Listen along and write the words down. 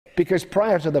because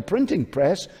prior to the printing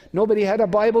press, nobody had a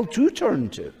Bible to turn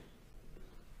to.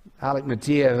 Alec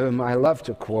Mattia, whom I love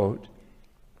to quote,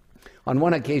 on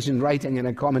one occasion writing in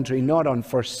a commentary not on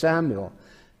 1 Samuel,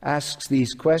 asks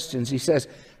these questions. He says,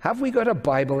 have we got a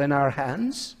Bible in our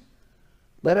hands?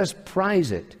 Let us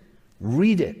prize it,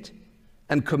 read it,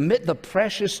 and commit the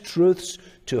precious truths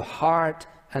to heart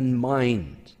and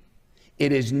mind.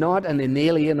 It is not an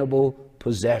inalienable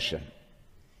possession.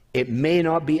 It may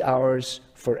not be ours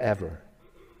forever.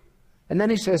 And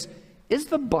then he says, is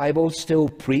the Bible still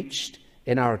preached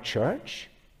in our church?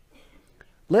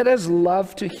 Let us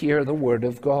love to hear the word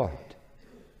of God.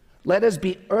 Let us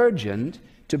be urgent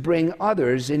to bring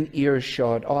others in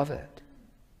earshot of it.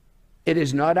 It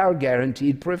is not our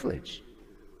guaranteed privilege.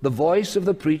 The voice of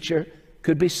the preacher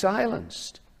could be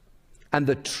silenced, and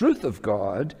the truth of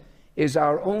God is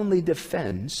our only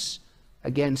defense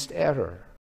against error.